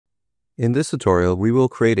In this tutorial, we will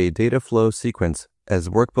create a Dataflow sequence as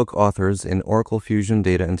workbook authors in Oracle Fusion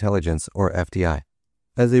Data Intelligence, or FDI.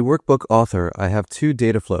 As a workbook author, I have two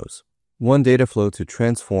data flows. One data flow to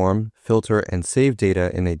transform, filter, and save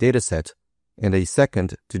data in a dataset, and a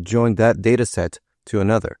second to join that dataset to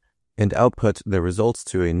another and output the results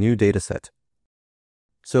to a new dataset.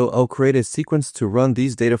 So I'll create a sequence to run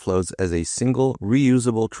these data flows as a single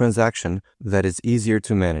reusable transaction that is easier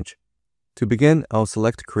to manage. To begin, I'll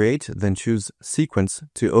select Create, then choose Sequence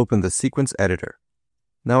to open the Sequence Editor.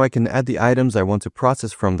 Now I can add the items I want to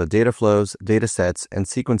process from the Data Flows, Datasets, and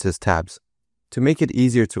Sequences tabs. To make it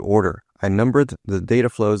easier to order, I numbered the data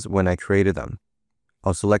flows when I created them.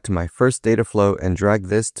 I'll select my first data flow and drag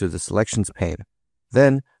this to the Selections pane.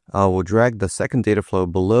 Then, I will drag the second data flow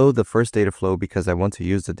below the first data flow because I want to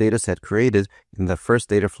use the dataset created in the first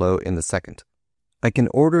data flow in the second. I can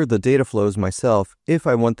order the data flows myself if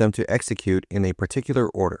I want them to execute in a particular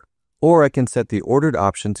order, or I can set the ordered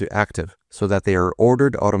option to active so that they are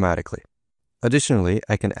ordered automatically. Additionally,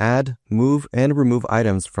 I can add, move, and remove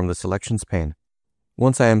items from the Selections pane.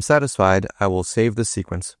 Once I am satisfied, I will save the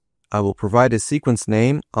sequence. I will provide a sequence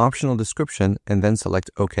name, optional description, and then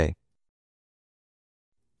select OK.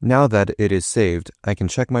 Now that it is saved, I can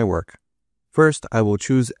check my work. First, I will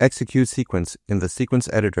choose Execute Sequence in the Sequence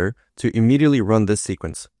Editor to immediately run this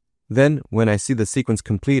sequence. Then, when I see the sequence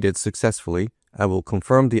completed successfully, I will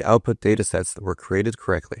confirm the output datasets that were created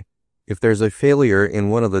correctly. If there's a failure in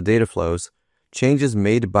one of the data flows, changes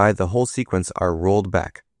made by the whole sequence are rolled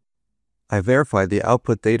back. I verify the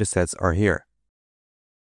output datasets are here.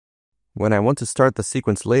 When I want to start the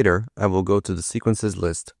sequence later, I will go to the Sequences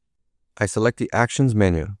list. I select the Actions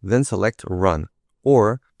menu, then select Run,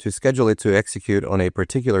 or to schedule it to execute on a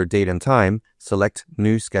particular date and time, select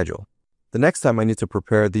New Schedule. The next time I need to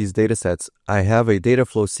prepare these datasets, I have a data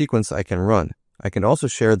flow sequence I can run. I can also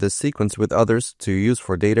share this sequence with others to use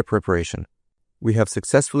for data preparation. We have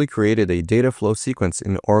successfully created a data flow sequence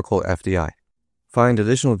in Oracle FDI. Find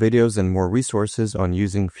additional videos and more resources on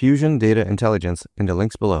using Fusion Data Intelligence in the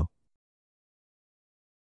links below.